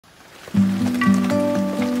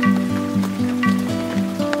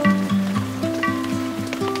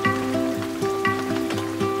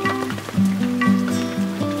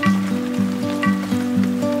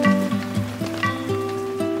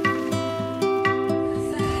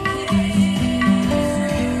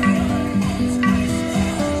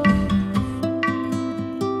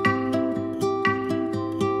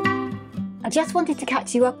just wanted to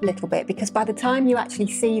catch you up a little bit because by the time you actually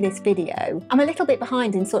see this video, I'm a little bit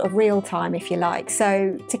behind in sort of real time, if you like.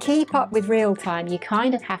 So to keep up with real time, you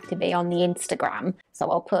kind of have to be on the Instagram. So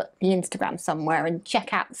I'll put the Instagram somewhere and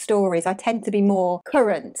check out the stories. I tend to be more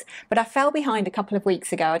current, but I fell behind a couple of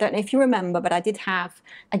weeks ago. I don't know if you remember, but I did have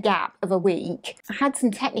a gap of a week. I had some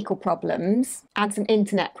technical problems, had some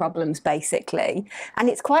internet problems basically. And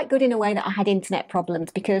it's quite good in a way that I had internet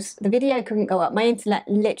problems because the video couldn't go up. My internet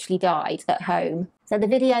literally died at home. So the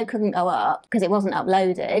video couldn't go up because it wasn't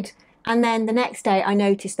uploaded. And then the next day I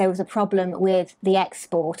noticed there was a problem with the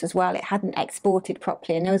export as well. It hadn't exported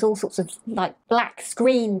properly and there was all sorts of like black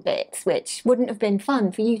screen bits which wouldn't have been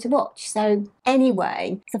fun for you to watch. So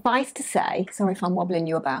anyway, suffice to say, sorry if I'm wobbling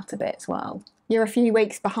you about a bit as well, you're a few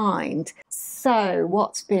weeks behind. So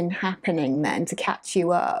what's been happening then to catch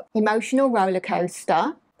you up? Emotional roller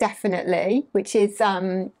coaster, definitely, which is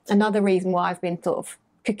another reason why I've been sort of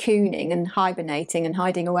cocooning and hibernating and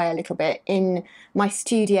hiding away a little bit in my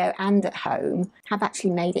studio and at home. Have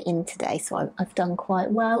actually made it in today, so I've done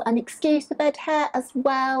quite well, and excuse the bed hair as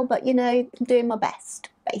well, but you know, I'm doing my best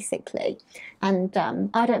basically, and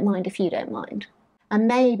I don't mind if you don't mind, and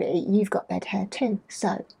maybe you've got bed hair too,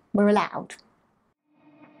 so we're allowed.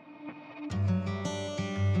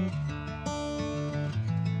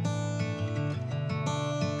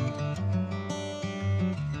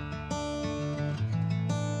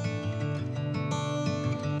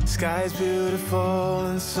 Sky's beautiful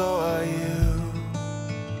and so are you.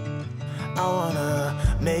 I wanna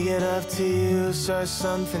make it up to you, start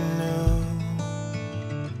something new.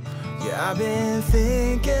 Yeah, I've been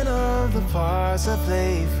thinking of the parts I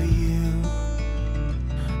played for you,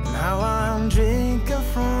 and how I'm drinking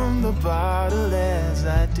from the bottle as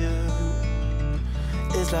I do.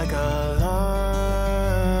 It's like a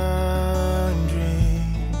long dream.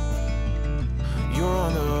 You're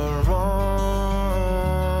on the wrong.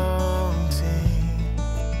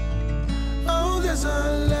 There's a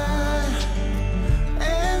light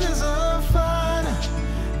and there's a fire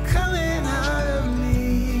coming out of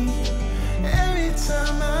me. Every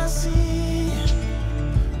time I see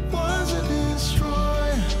one's a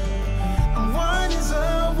destroyer and one is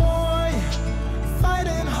a warrior,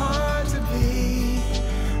 fighting hard to be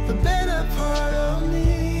the better part of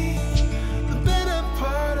me, the better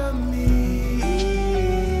part of me.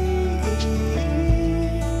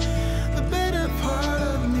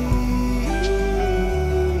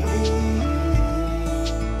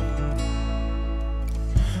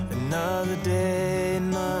 Another day,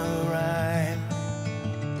 another rhyme,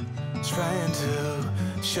 trying to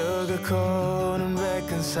sugarcoat and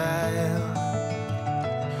reconcile,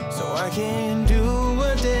 so I can do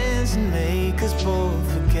a dance and make us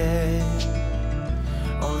both forget,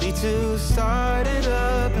 only to start it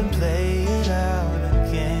up and play it out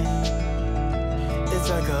again. It's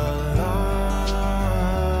like a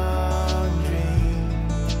long dream.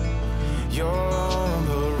 You're on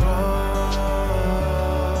the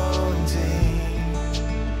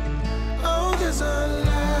there's a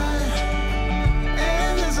light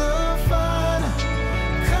and there's a fire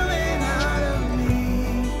coming out of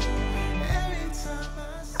me. Every time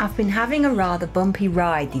I've been having a rather bumpy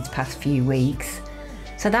ride these past few weeks,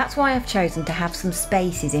 so that's why I've chosen to have some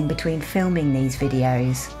spaces in between filming these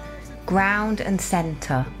videos, ground and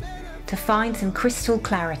centre, to find some crystal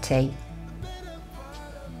clarity.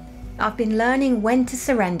 I've been learning when to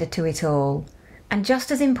surrender to it all, and just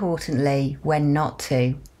as importantly, when not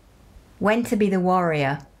to. When to be the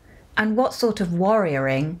warrior, and what sort of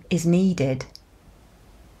warrioring is needed.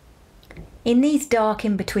 In these dark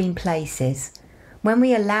in-between places, when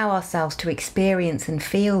we allow ourselves to experience and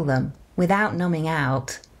feel them without numbing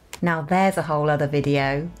out, now there's a whole other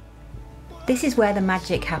video. This is where the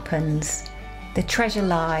magic happens. The treasure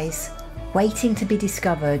lies, waiting to be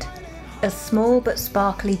discovered, as small but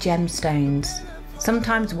sparkly gemstones,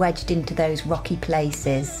 sometimes wedged into those rocky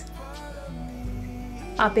places.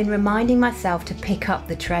 I've been reminding myself to pick up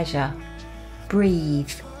the treasure,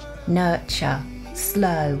 breathe, nurture,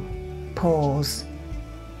 slow, pause,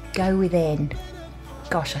 go within.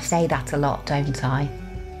 Gosh, I say that a lot, don't I?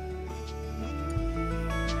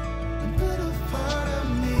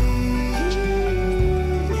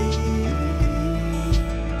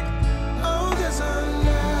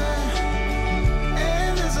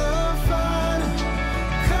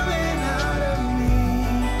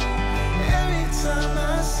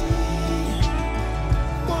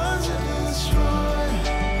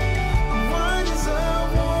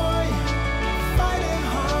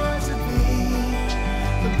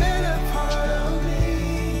 better part of me.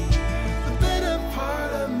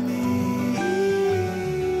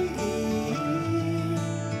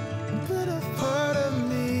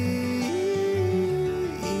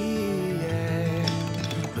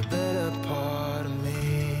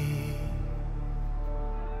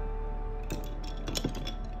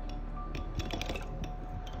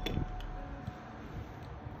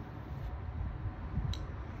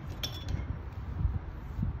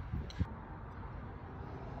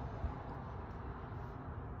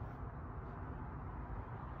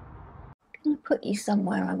 put you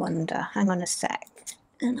somewhere, I wonder. Hang on a sec.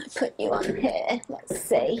 And I put you on here. Let's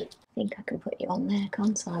see. I think I can put you on there,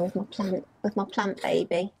 can't I, with my plant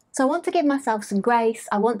baby. So I want to give myself some grace.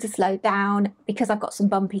 I want to slow down because I've got some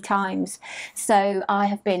bumpy times. So I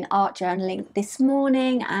have been art journaling this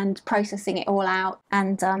morning and processing it all out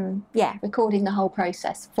and yeah, recording the whole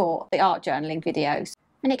process for the art journaling videos.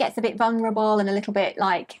 And it gets a bit vulnerable and a little bit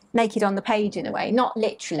like naked on the page in a way, not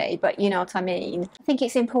literally, but you know what I mean. I think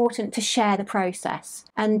it's important to share the process.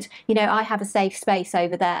 And, you know, I have a safe space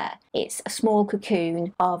over there. It's a small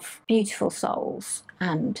cocoon of beautiful souls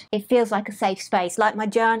and it feels like a safe space. Like my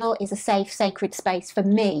journal is a safe, sacred space for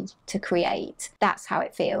me to create. That's how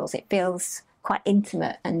it feels. It feels quite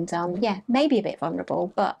intimate and yeah, maybe a bit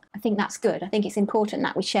vulnerable, but I think that's good. I think it's important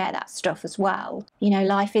that we share that stuff as well. You know,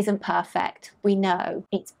 life isn't perfect. We know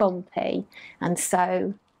it's bumpy. And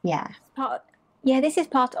so, yeah. This is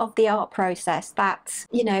part of the art process that,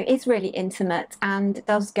 you know, is really intimate and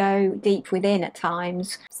does go deep within at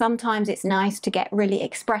times. Sometimes it's nice to get really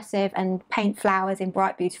expressive and paint flowers in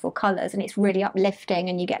bright, beautiful colours, and it's really uplifting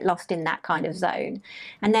and you get lost in that kind of zone.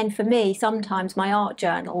 And then for me, sometimes my art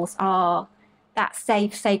journals are that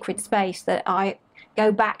safe, sacred space that I go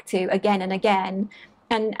back to again and again.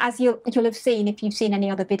 And as you'll have seen, if you've seen any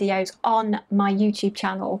other videos on my YouTube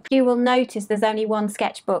channel, you will notice there's only one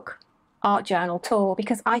sketchbook art journal tour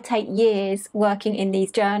because I take years working in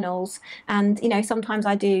these journals and, you know, sometimes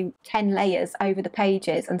I do 10 layers over the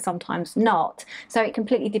pages and sometimes not. So it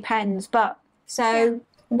completely depends. But so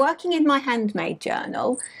working in my handmade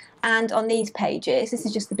journal, and on these pages, this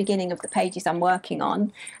is just the beginning of the pages I'm working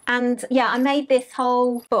on. And yeah, I made this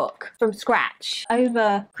whole book from scratch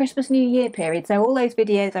over Christmas, New Year period. So all those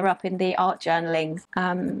videos are up in the art journaling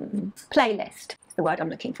playlist. It's the word I'm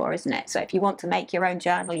looking for, isn't it? So if you want to make your own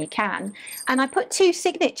journal, you can. And I put 2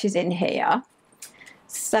 signatures in here.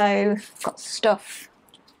 So I've got stuff.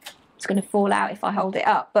 It's going to fall out if I hold it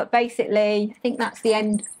up. But basically, I think that's the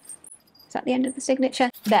end. Is that the end of the signature?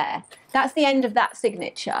 There. That's the end of that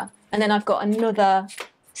signature. And then I've got another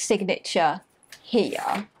signature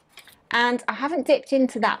here. And I haven't dipped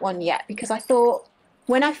into that one yet because I thought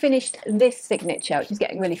when I finished this signature, which is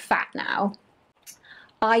getting really fat now,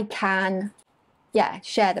 I can, yeah,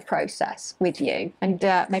 share the process with you and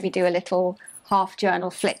maybe do a little half journal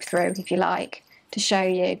flip through, if you like, to show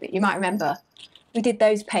you. But you might remember we did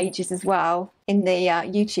those pages as well in the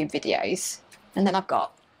YouTube videos. And then I've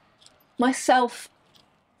got my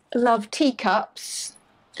self-love teacups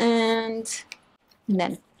and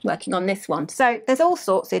then working on this one. So there's all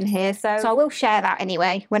sorts in here. So I will share that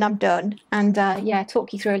anyway when I'm done and yeah,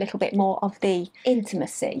 talk you through a little bit more of the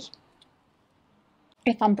intimacy.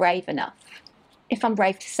 If I'm brave enough. If I'm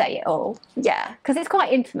brave to say it all. Yeah, because it's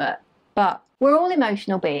quite intimate, but we're all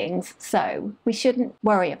emotional beings, so we shouldn't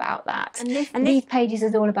worry about that. And these pages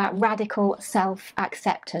is all about radical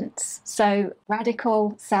self-acceptance. So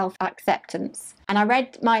radical self-acceptance. And I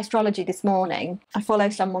read my astrology this morning. I follow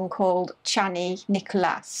someone called Chani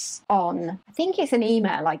Nicholas on, I think it's an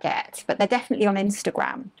email I get, but they're definitely on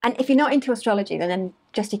Instagram. And if you're not into astrology, then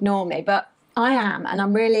just ignore me. But I am, and I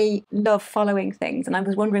really love following things. And I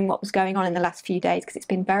was wondering what was going on in the last few days because it's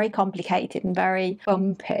been very complicated and very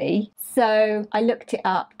bumpy. So I looked it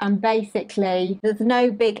up and basically there's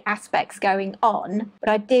no big aspects going on, but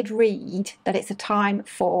I did read that it's a time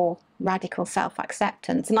for radical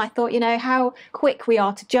self-acceptance. And I thought, you know, how quick we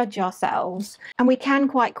are to judge ourselves. And we can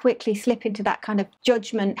quite quickly slip into that kind of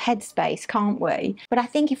judgment headspace, can't we? But I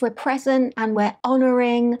think if we're present and we're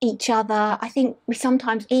honouring each other, I think we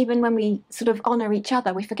sometimes, even when we sort of honour each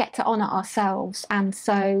other, we forget to honour ourselves. And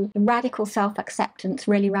so the radical self-acceptance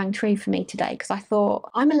really rang true for me today because I thought,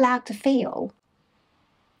 I'm allowed to feel.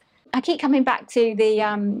 I keep coming back to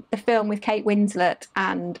the film with Kate Winslet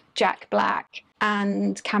and Jack Black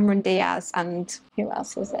and Cameron Diaz and who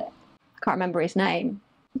else was it? I can't remember his name.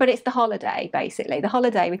 But it's The Holiday, basically. The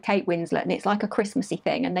Holiday with Kate Winslet, and it's like a Christmassy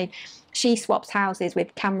thing. And she swaps houses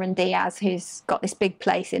with Cameron Diaz, who's got this big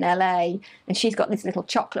place in LA, and she's got this little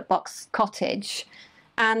chocolate box cottage.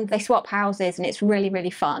 And they swap houses, and it's really, really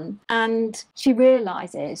fun. And she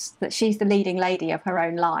realises that she's the leading lady of her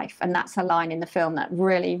own life, and that's her line in the film that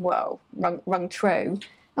really, whoa, rung true.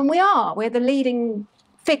 And we're the leading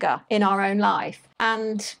figure in our own life,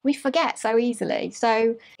 and we forget so easily.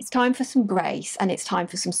 So it's time for some grace and it's time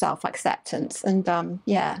for some self-acceptance. And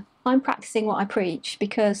yeah, I'm practicing what I preach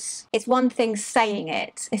because it's one thing saying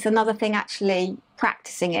it, it's another thing actually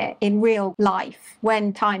practicing it in real life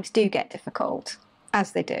when times do get difficult,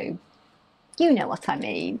 as they do. You know what I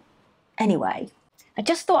mean. Anyway, I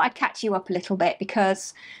just thought I'd catch you up a little bit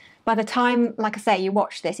because by the time, like I say, you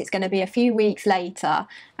watch this, it's going to be a few weeks later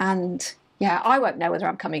and Yeah, I won't know whether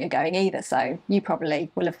I'm coming or going either, so you probably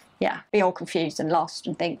will have, be all confused and lost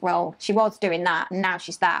and think, well, she was doing that and now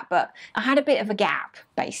she's that. But I had a bit of a gap,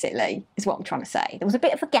 basically, is what I'm trying to say. There was a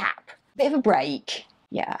bit of a gap, a bit of a break.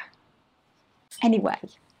 Yeah. Anyway.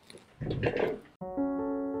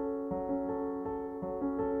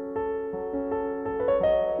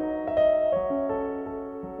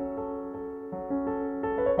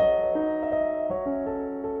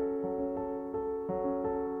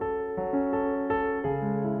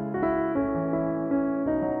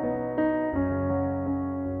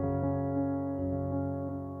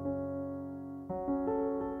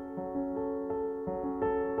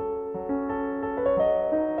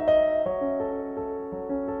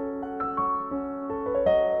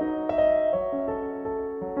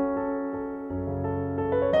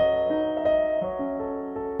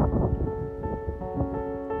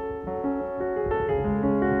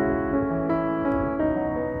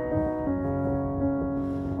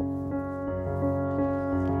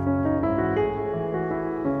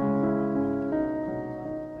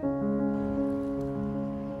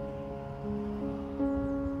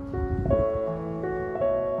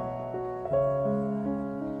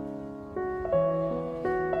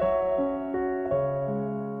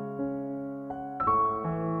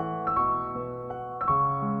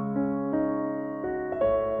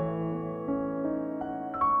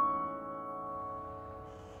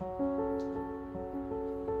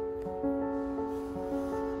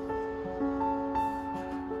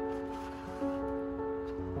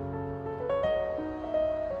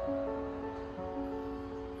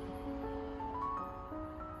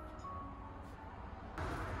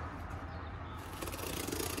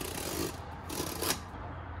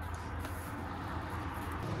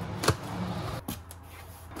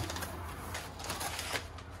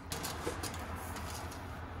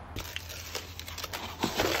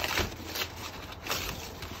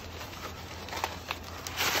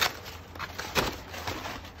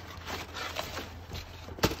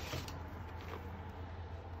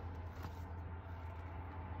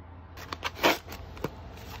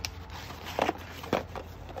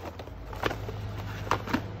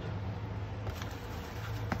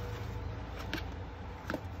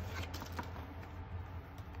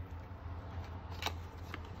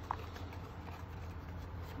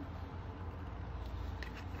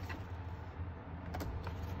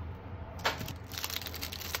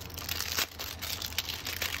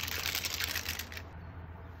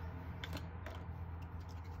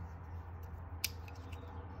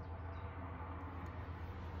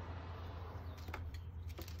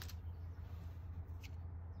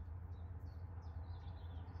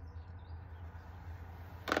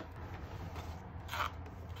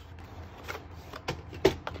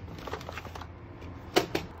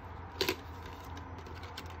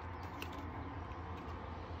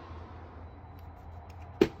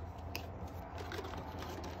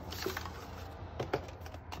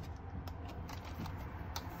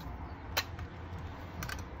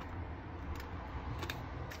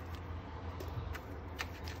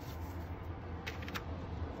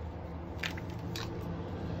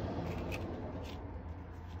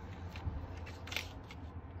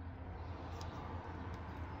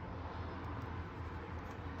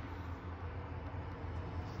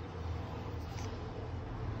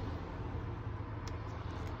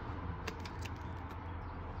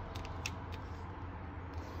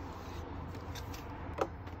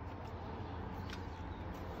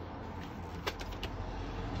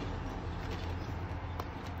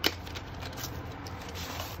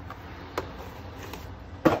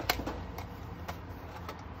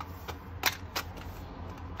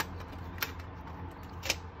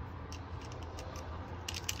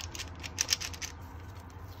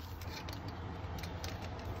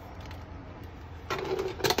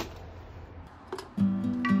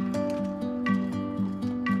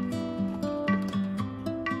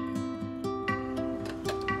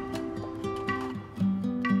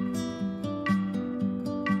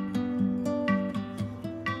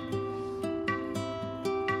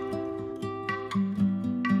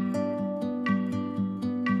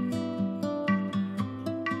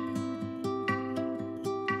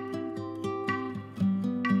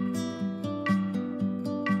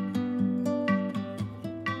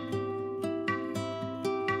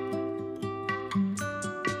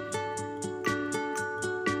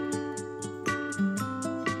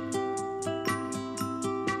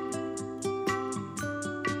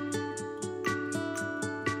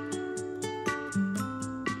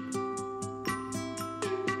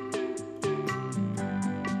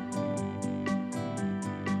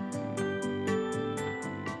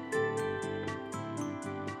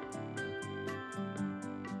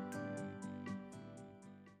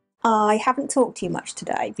 I haven't talked to you much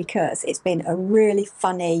today because it's been a really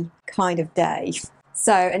funny kind of day.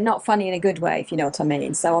 So, and not funny in a good way, if you know what I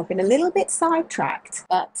mean. So I've been a little bit sidetracked,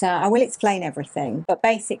 but I will explain everything. But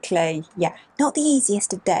basically, yeah, not the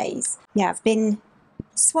easiest of days. Yeah, I've been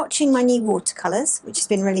swatching my new watercolours, which has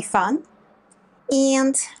been really fun.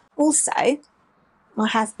 And also, I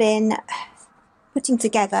have been putting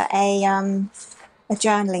together a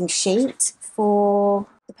journaling sheet for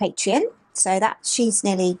the Patreon. So that sheet's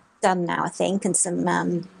nearly done now, I think, and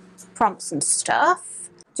some prompts and stuff.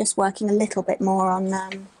 Just working a little bit more on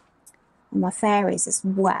my fairies as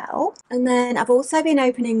well. And then I've also been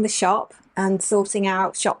opening the shop and sorting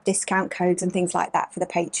out shop discount codes and things like that for the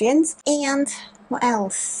Patreons. And what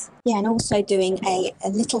else? Yeah, and also doing a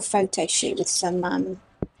little photo shoot with some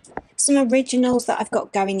originals that I've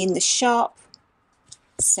got going in the shop.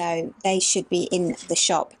 So they should be in the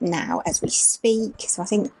shop now as we speak. So I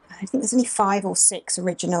think there's only 5 or 6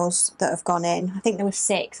 originals that have gone in. I think there were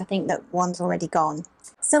 6. I think that one's already gone.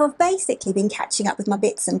 So I've basically been catching up with my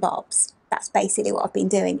bits and bobs. That's basically what I've been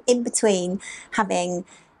doing in between having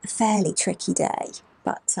a fairly tricky day.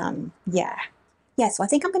 But yeah, so I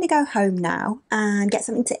think I'm going to go home now and get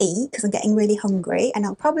something to eat because I'm getting really hungry, and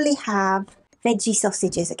I'll probably have veggie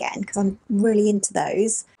sausages again because I'm really into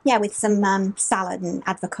those. Yeah, with some salad and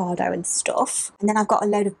avocado and stuff. And then I've got a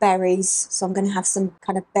load of berries, so I'm going to have some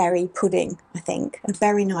kind of berry pudding, I think. A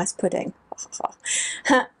very nice pudding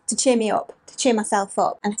to cheer me up, to cheer myself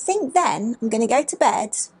up. And I think then I'm going to go to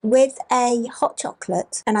bed with a hot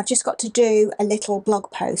chocolate, and I've just got to do a little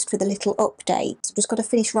blog post with a little update. I've just got to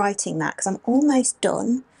finish writing that because I'm almost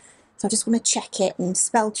done. So I just want to check it and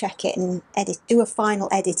spell check it and do a final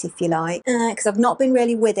edit if you like, because I've not been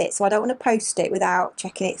really with it, so I don't want to post it without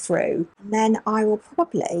checking it through. And then I will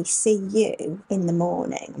probably see you in the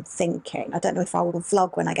morning, I'm thinking. I don't know if I will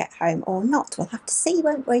vlog when I get home or not. We'll have to see,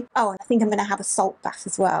 won't we? Oh, and I think I'm going to have a salt bath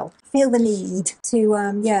as well. I feel the need to,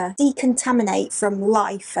 decontaminate from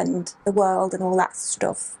life and the world and all that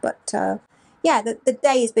stuff. But yeah, the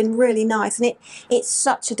day has been really nice, and it's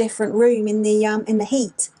such a different room in the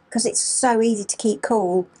heat, because it's so easy to keep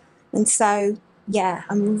cool. And so, yeah,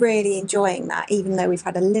 I'm really enjoying that, even though we've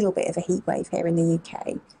had a little bit of a heat wave here in the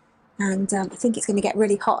UK. And I think it's going to get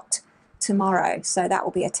really hot tomorrow, so that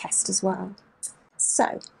will be a test as well.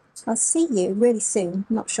 So, I'll see you really soon,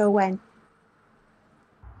 not sure when.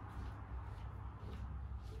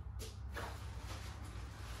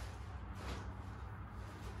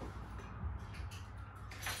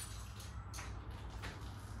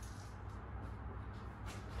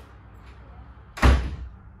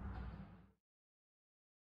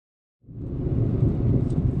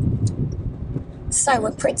 So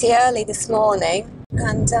we're pretty early this morning,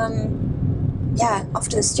 and yeah, off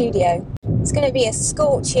to the studio. It's going to be a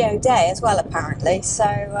scorchio day as well, apparently. So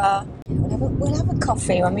we'll have a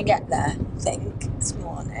coffee when we get there, I think, this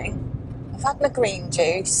morning. I've had my green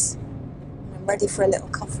juice. I'm ready for a little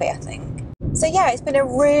coffee, I think. So yeah, it's been a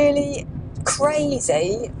really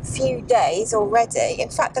crazy few days already. In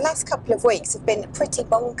fact, the last couple of weeks have been pretty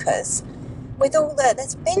bonkers. With all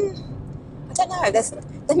there's been, I don't know, there's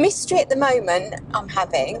the mystery at the moment I'm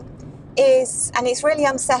having is, and it's really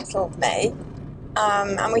unsettled me,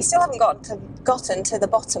 and we still haven't gotten to the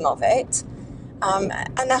bottom of it, and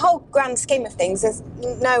the whole grand scheme of things, there's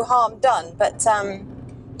no harm done, but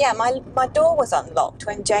yeah, my door was unlocked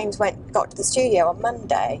when James got to the studio on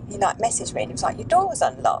Monday. He messaged me and he was like, your door was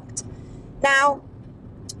unlocked. Now,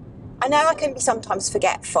 I know I can be sometimes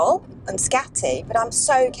forgetful and scatty, but I'm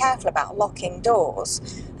so careful about locking doors.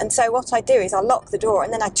 And so what I do is I lock the door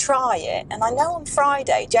and then I try it. And I know on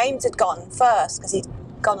Friday, James had gone first because he'd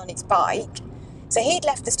gone on his bike. So he'd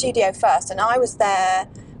left the studio first and I was there,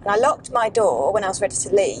 and I locked my door when I was ready to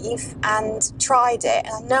leave and tried it.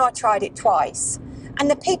 And I know I tried it twice. And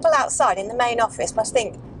the people outside in the main office must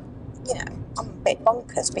think, you know, I'm a bit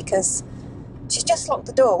bonkers because she's just locked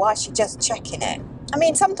the door. Why is she just checking it? I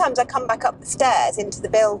mean, sometimes I come back up the stairs into the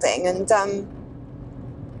building and,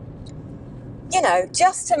 you know,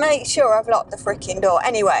 just to make sure I've locked the freaking door.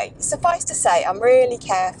 Anyway, suffice to say, I'm really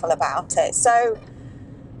careful about it. So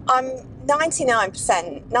I'm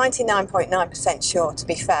 99.9% sure, to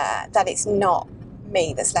be fair, that it's not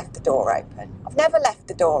me that's left the door open. I've never left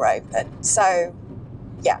the door open. So,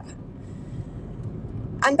 yeah.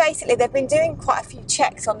 And basically, they've been doing quite a few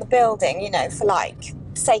checks on the building, you know, for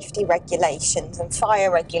safety regulations and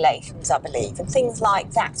fire regulations, I believe, and things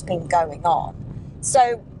like that's been going on.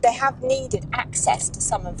 So they have needed access to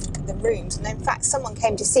some of the rooms. And in fact, someone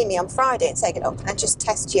came to see me on Friday and said, oh, can I just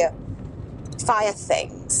test your fire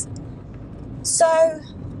things? So,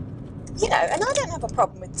 you know, and I don't have a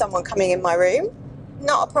problem with someone coming in my room.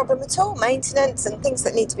 not a problem at all. Maintenance and things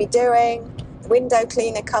that need to be doing, the window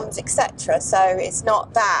cleaner comes, etc. So it's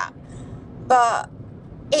not that. But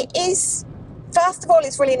it is, first of all,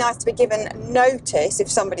 it's really nice to be given notice if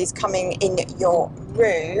somebody's coming in your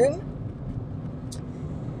room.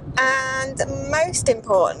 And most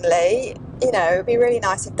importantly, you know, it'd be really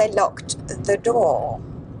nice if they locked the door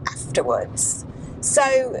afterwards.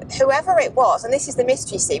 So whoever it was, and this is the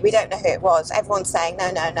mystery, see, we don't know who it was. Everyone's saying, no,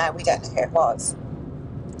 we don't know who it was.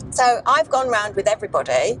 So I've gone round with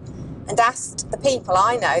everybody and asked the people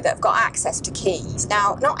I know that have got access to keys.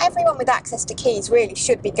 Now, not everyone with access to keys really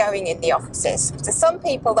should be going in the offices. There's some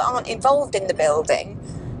people that aren't involved in the building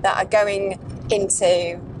that are going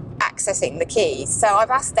into accessing the keys. So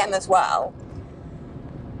I've asked them as well.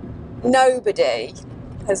 Nobody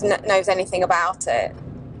knows anything about it.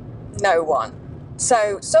 No one.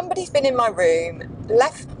 So somebody's been in my room,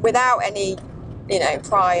 left without any, you know,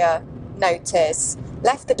 prior notice,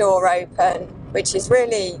 left the door open, which is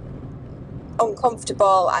really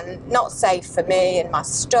uncomfortable and not safe for me and my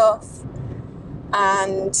stuff.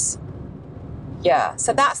 And yeah,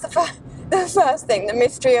 so that's the first thing, the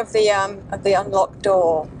mystery of the unlocked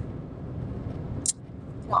door.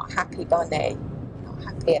 Not happy, Bunny.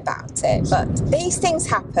 Happy about it, but these things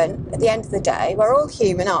happen at the end of the day. We're all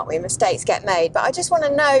human, aren't we? Mistakes get made, but I just want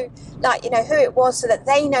to know, like, you know, who it was so that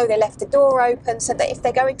they know they left the door open, so that if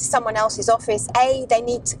they're going to someone else's office, they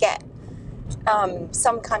need to get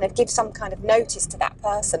give some kind of notice to that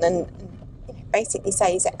person and you know, basically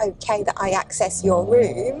say, is it okay that I access your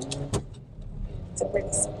room? It's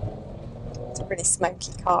a really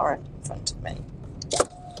smoky car in front of me.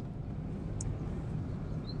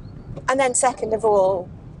 And then second of all,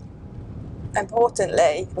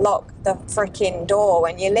 importantly, lock the freaking door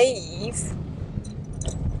when you leave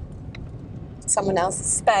someone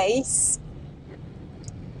else's space.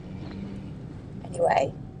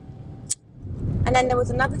 Anyway. And then there was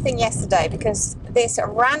another thing yesterday, because this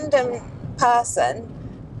random person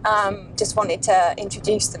just wanted to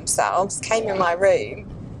introduce themselves, came in my room,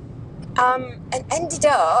 and ended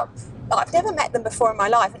up, I've never met them before in my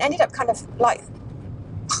life, and ended up kind of like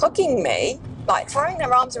hugging me, like throwing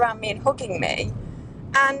their arms around me and hugging me.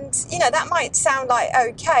 And you know, that might sound like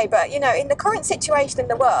okay, but you know, in the current situation in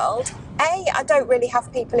the world, I don't really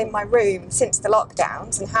have people in my room since the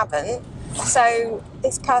lockdowns, and haven't. So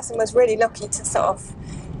this person was really lucky to sort of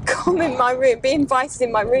come in my room, be invited in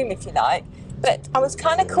my room, if you like. But I was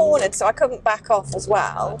kind of cornered, so I couldn't back off as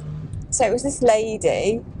well. So it was this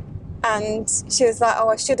lady, and she was like, oh,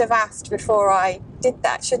 I should have asked before I did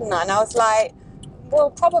that, shouldn't I? And I was like, well,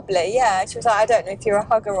 probably, yeah. She was like, I don't know if you're a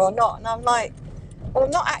hugger or not. And I'm like, well, I'm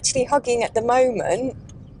not actually hugging at the moment,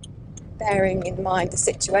 bearing in mind the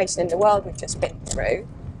situation in the world we've just been through.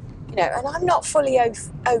 You know, and I'm not fully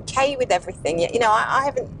okay with everything yet. You know, I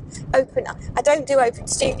haven't I don't do open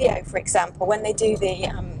studio, for example, when they do the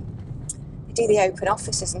open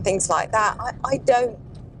offices and things like that. I don't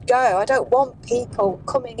go. I don't want people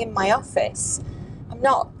coming in my office. I'm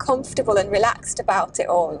not comfortable and relaxed about it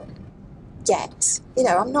all yet. You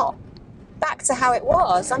know, I'm not back to how it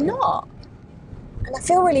was. I'm not. And I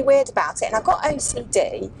feel really weird about it. And I've got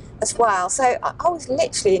OCD as well. So I was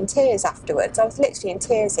literally in tears afterwards. I was literally in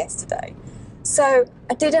tears yesterday. So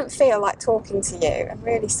I didn't feel like talking to you. I'm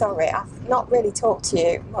really sorry. I've not really talked to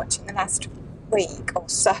you much in the last week or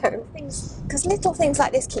so. Because little things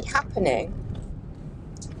like this keep happening.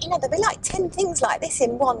 You know, there'll be like 10 things like this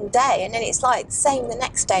in one day. And then it's like the same the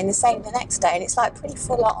next day and the same the next day. And it's like pretty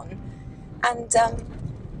full on. And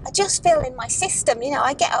I just feel in my system, you know,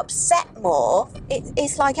 I get upset more.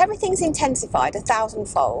 It's like everything's intensified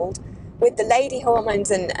 1,000-fold with the lady hormones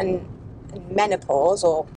and menopause,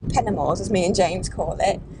 or penimause as me and James call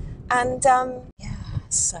it. And yeah,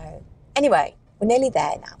 so anyway, we're nearly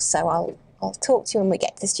there now. So I'll talk to you when we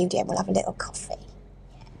get to the studio and we'll have a little coffee.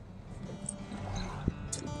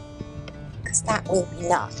 Because that will be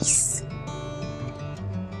nice.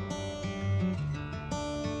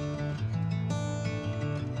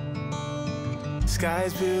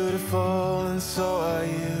 Sky's beautiful and so are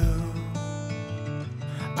you.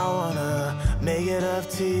 I wanna make it up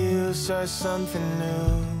to you, start something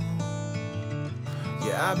new.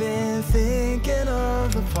 Yeah, I've been thinking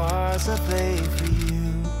of the parts I played for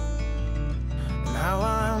you, and how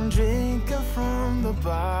I'm drinking from the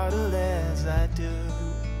bottle as I do.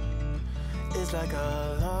 It's like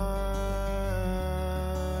a long